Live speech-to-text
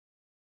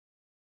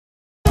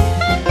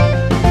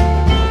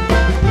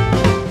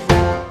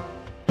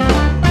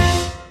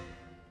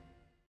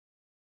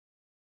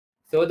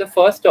So the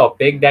first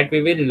topic that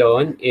we will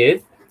learn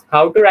is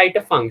how to write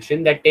a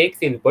function that takes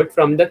input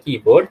from the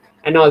keyboard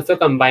and also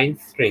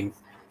combines strings.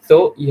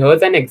 So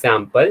here's an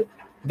example.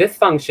 This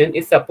function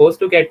is supposed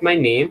to get my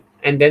name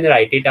and then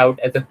write it out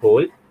as a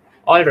whole.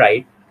 All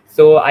right.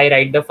 So I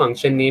write the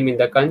function name in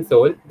the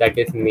console, that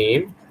is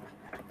name,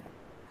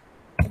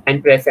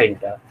 and press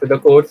enter. So the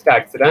code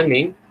starts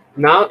running.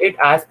 Now it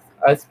asks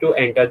us to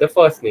enter the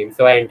first name.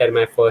 So I enter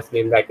my first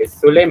name, that is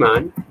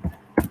Suleman,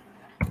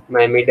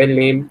 my middle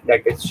name,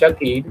 that is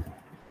Shakib,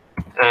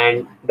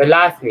 and the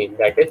last name,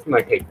 that is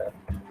Mathekar.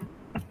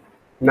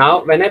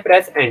 Now when I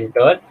press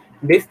enter,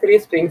 these three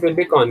strings will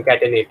be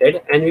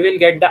concatenated and we will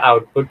get the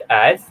output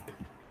as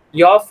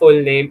your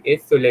full name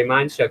is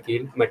Suleman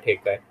Shakil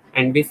Mathekar,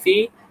 and we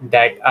see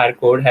that our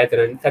code has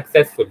run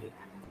successfully.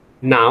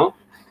 Now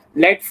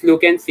let's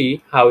look and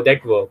see how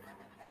that works.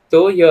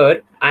 So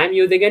here I am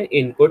using an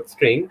input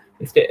string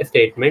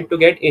statement to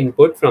get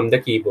input from the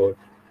keyboard.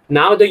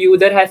 Now the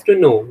user has to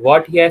know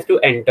what he has to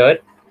enter.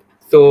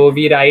 So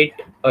we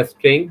write a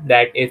string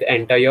that is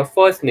enter your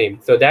first name,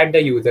 so that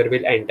the user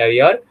will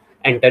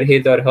enter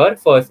his or her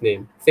first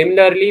name.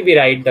 Similarly, we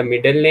write the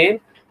middle name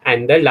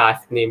and the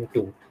last name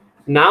too.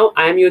 Now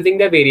I am using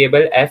the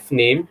variable f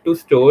name to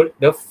store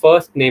the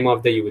first name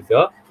of the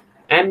user,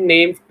 m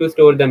name to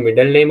store the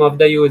middle name of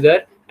the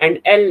user, and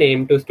L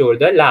name to store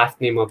the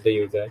last name of the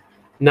user.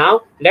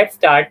 Now let's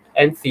start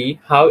and see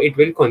how it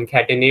will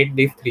concatenate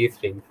these three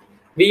strings.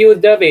 We use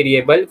the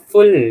variable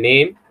full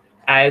name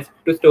as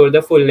to store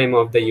the full name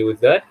of the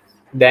user.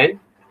 Then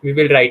we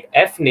will write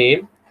f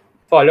name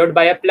followed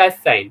by a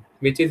plus sign,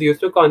 which is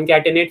used to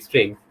concatenate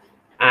strings.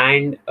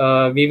 And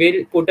we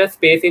will put a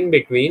space in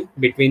between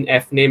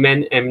f name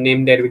and m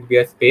name. There will be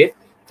a space.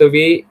 So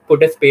we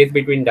put a space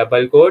between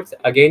double quotes.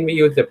 Again, we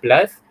use the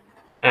plus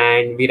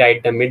and we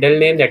write the middle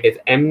name, that is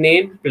m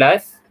name,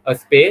 plus a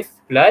space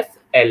plus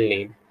L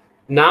name.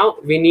 Now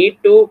we need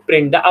to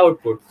print the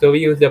output. So we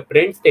use the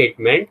print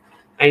statement,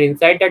 and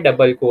inside the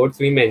double quotes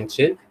we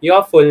mention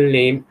your full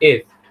name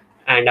is,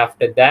 and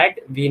after that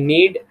we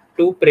need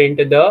to print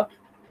the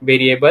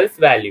variable's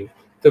value.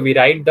 So we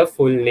write the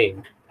full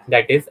name,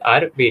 that is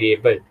our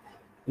variable.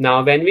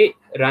 Now when we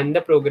run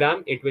the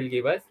program, it will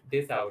give us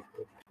this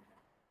output.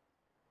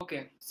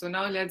 Okay, so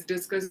now let's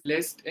discuss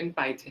list in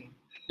Python.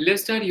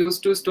 Lists are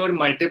used to store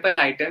multiple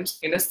items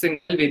in a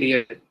single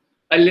variable.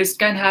 A list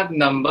can have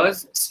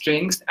numbers,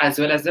 strings, as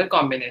well as their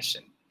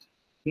combination.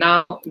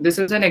 Now, this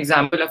is an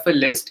example of a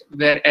list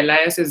where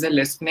lis is the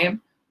list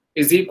name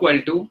is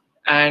equal to,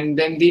 and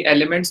then the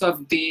elements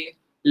of the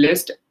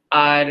list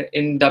are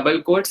in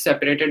double quotes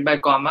separated by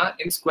comma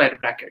in square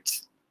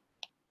brackets.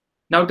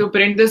 Now to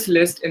print this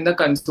list in the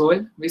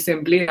console, we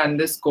simply run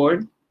this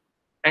code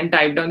and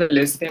type down the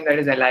list name, that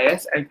is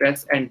lis, and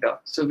press enter.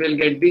 So we'll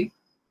get the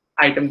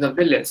items of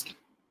the list.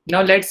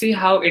 Now let's see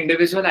how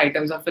individual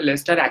items of a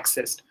list are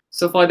accessed.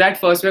 So for that,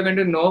 first we're going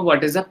to know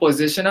what is the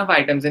position of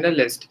items in a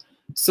list.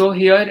 So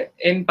here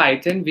in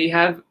Python, we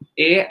have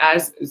A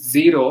as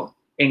 0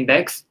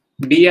 index,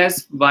 B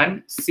as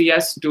 1, C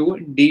as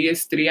 2, D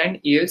is 3, and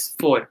E is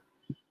 4.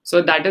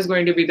 So that is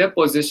going to be the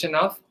position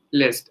of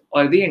list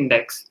or the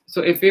index.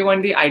 So if we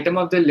want the item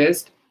of the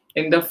list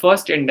in the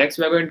first index,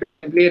 we're going to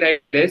simply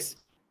write this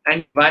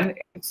and 1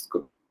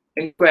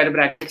 in square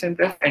brackets and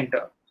press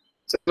enter.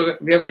 So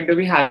we are going to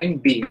be having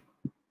B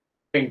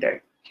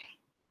printed.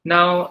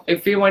 Now,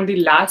 if we want the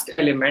last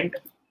element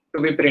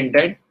to be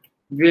printed,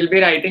 we'll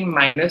be writing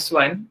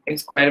 -1 in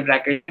square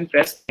bracket and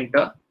press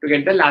enter to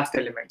get the last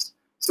elements.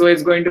 So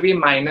it's going to be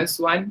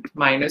 -1,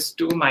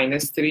 -2,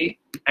 -3,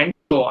 and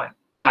so on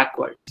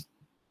backwards.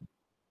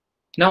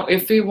 Now,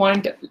 if we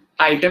want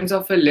items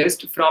of a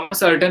list from a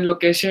certain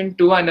location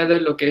to another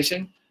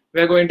location,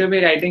 we're going to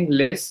be writing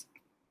list.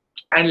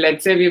 And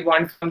let's say we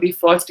want from the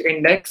first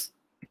index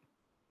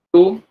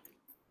to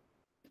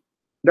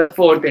the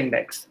fourth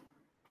index.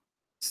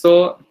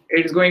 So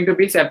it's going to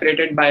be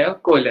separated by a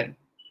colon.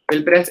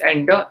 We'll press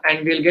enter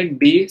and we'll get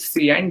B,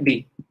 C, and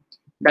D.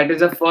 That is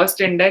the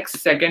first index,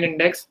 second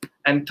index,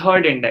 and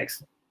third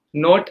index.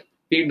 Note,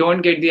 we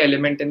don't get the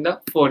element in the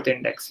fourth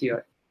index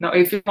here. Now,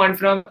 if you want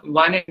from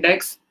one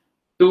index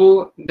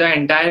to the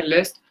entire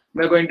list,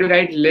 we're going to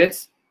write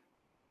list,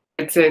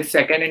 let's say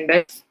second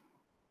index,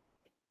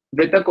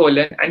 with a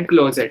colon and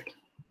close it.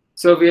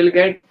 So we'll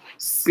get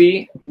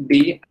C,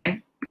 D,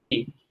 and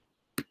E.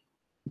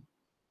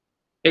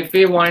 If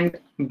we want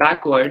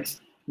backwards,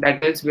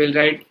 that is, we'll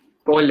write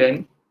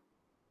colon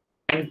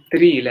and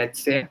 3,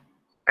 let's say,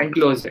 and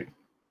close it.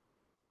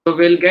 So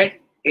we'll get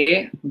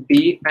A,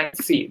 B, and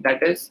C,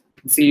 that is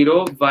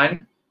 0,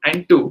 1,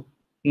 and 2.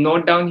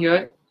 Note down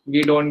here,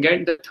 we don't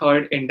get the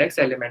third index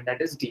element,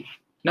 that is D.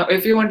 Now,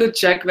 if you want to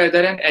check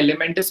whether an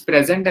element is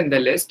present in the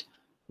list,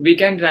 we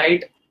can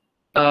write,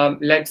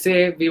 let's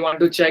say we want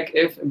to check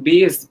if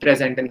B is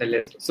present in the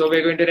list. So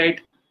we're going to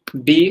write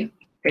B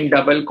in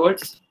double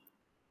quotes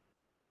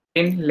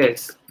in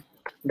list,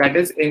 that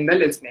is in the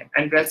list name,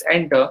 and press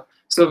enter.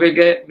 So we'll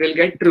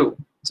get true.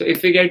 So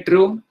if we get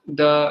true,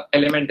 the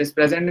element is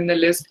present in the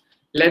list.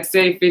 Let's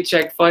say if we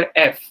check for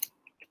F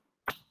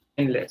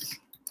in list,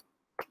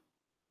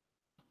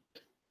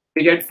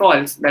 we get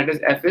false, that is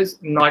f is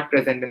not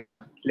present in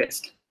the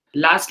list.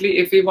 Lastly,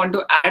 if we want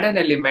to add an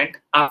element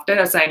after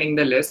assigning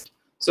the list,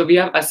 so we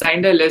have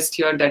assigned a list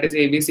here that is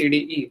A, B, C, D,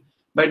 E.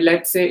 But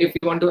let's say if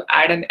we want to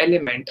add an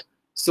element,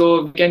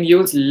 so we can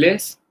use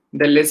list,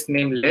 the list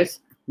name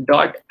list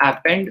dot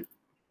append,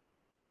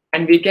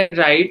 and we can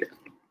write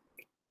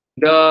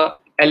the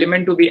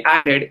element to be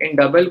added in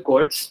double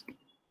quotes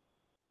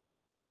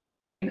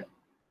in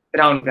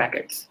round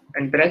brackets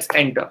and press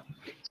enter.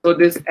 So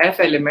this F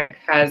element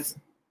has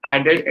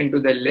added into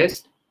the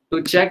list.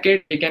 To check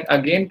it, we can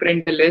again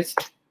print the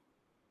list.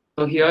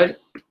 So here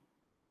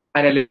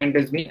our element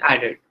is being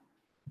added.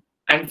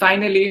 And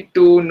finally,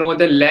 to know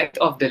the length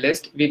of the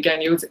list, we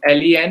can use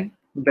len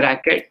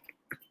bracket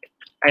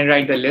and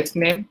write the list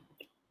name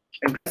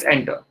and press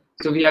enter.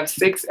 So we have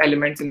 6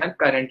 elements in our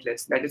current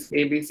list, that is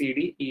A, B, C,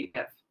 D, E,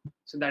 F.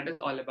 So that is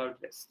all about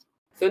list.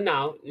 So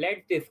now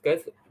let's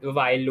discuss the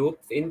while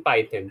loops in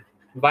Python.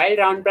 While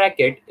round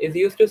bracket is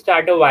used to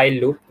start a while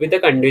loop with the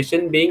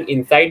condition being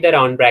inside the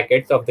round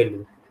brackets of the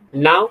loop.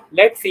 Now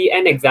let's see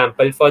an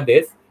example for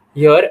this.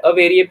 Here a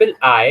variable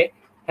I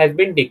has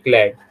been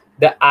declared.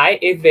 The I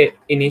is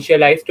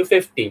initialized to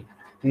 50.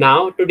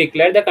 Now to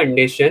declare the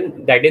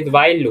condition, that is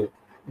while loop,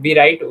 we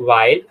write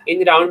while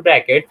in round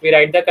brackets we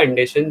write the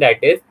condition,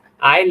 that is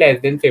I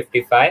less than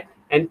 55,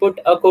 and put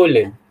a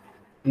colon.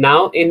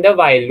 Now in the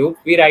while loop,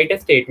 we write a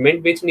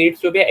statement which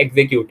needs to be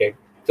executed.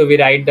 So we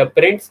write the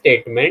print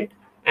statement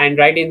and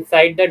write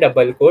inside the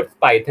double quotes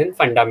Python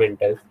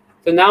fundamentals.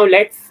 So now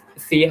let's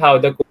see how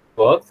the code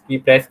works. We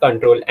press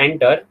Ctrl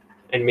Enter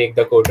and make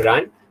the code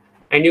run.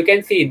 And you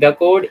can see the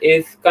code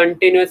is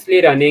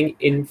continuously running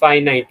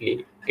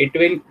infinitely. It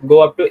will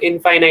go up to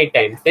infinite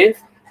time since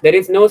there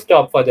is no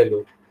stop for the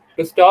loop.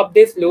 To stop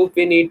this loop,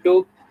 we need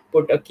to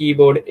put a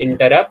keyboard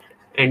interrupt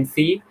and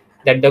see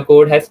that the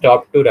code has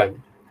stopped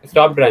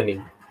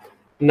running.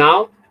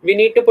 Now we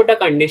need to put a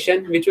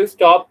condition which will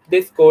stop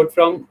this code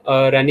from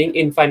running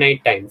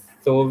infinite times.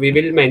 So we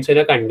will mention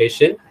a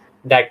condition,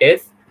 that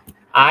is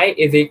I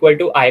is equal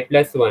to I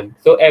plus 1.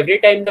 So every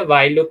time the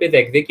while loop is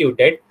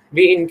executed,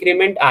 we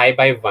increment I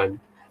by 1.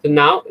 So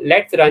now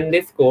let's run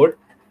this code.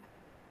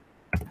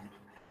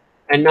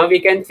 And now we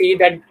can see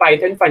that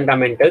Python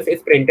fundamentals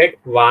is printed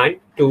 1,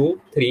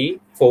 2, 3,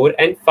 4,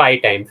 and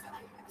 5 times.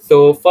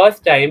 So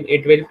first time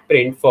it will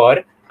print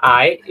for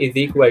I is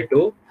equal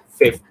to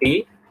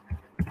 50.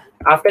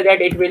 After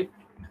that, it will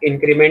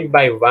increment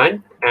by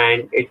 1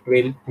 and it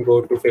will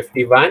go to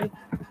 51,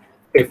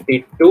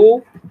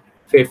 52,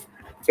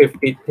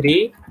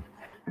 53,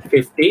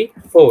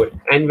 54.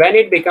 And when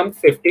it becomes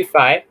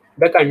 55,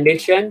 the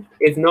condition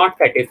is not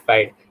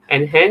satisfied,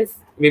 and hence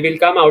we will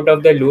come out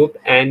of the loop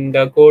and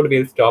the code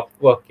will stop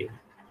working.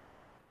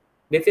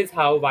 This is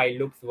how while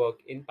loops work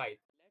in Python.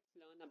 Let's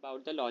learn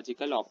about the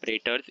logical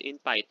operators in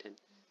Python.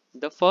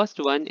 The first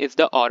one is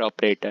the OR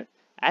operator.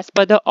 As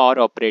per the OR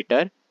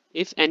operator,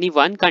 if any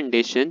one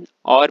condition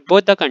or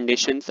both the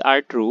conditions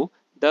are true,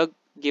 the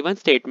given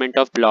statement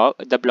of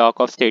the block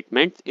of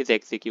statements is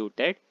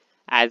executed.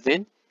 As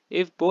in,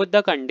 if both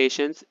the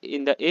conditions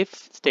in the if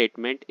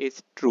statement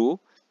is true,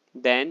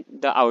 then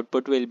the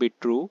output will be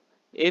true.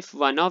 If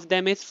one of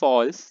them is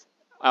false,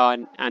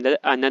 and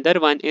another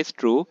one is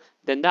true,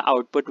 then the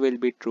output will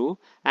be true.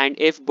 And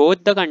if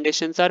both the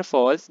conditions are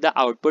false, the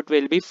output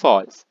will be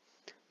false.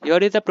 Here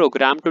is a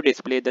program to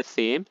display the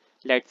same.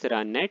 Let's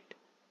run it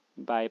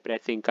by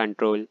pressing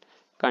Control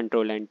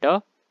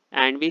Enter,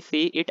 and we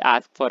see it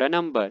asks for a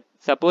number.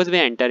 Suppose we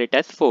enter it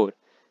as 4.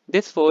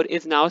 This 4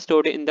 is now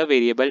stored in the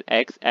variable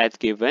x as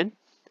given.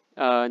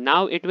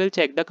 Now it will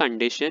check the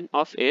condition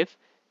of if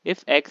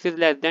x is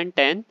less than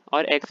 10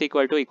 or x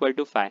equal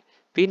to 5.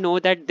 We know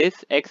that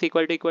this x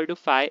equal to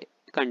 5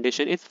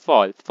 condition is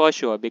false for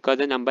sure because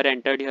the number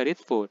entered here is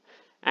 4.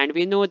 And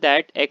we know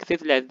that x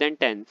is less than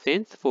 10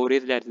 since 4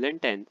 is less than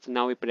 10. So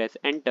now we press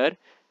enter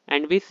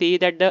and we see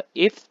that the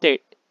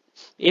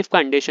if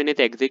condition is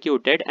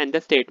executed and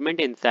the statement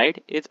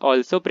inside is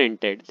also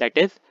printed, that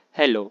is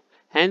hello.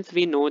 Hence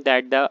we know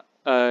that the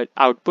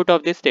output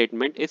of this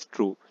statement is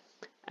true.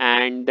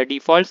 And the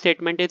default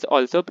statement is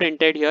also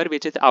printed here,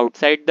 which is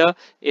outside the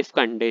if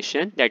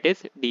condition, that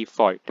is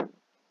default.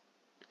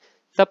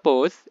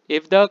 Suppose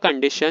if both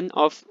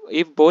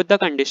the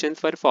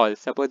conditions were false,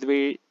 suppose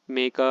we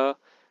make a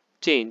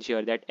change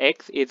here that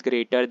x is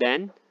greater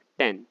than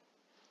 10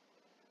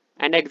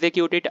 and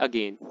execute it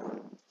again.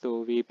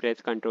 So we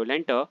press Ctrl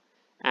Enter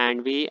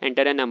and we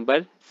enter a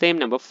number, same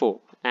number 4,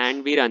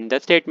 and we run the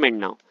statement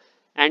now.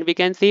 And we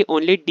can see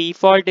only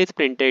default is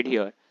printed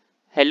here.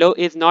 Hello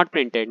is not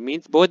printed,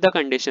 means both the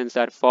conditions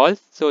are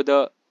false. So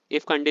the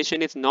if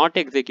condition is not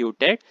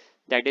executed,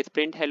 that is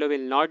print hello will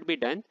not be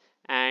done,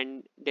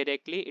 and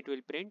directly it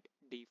will print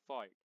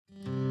default.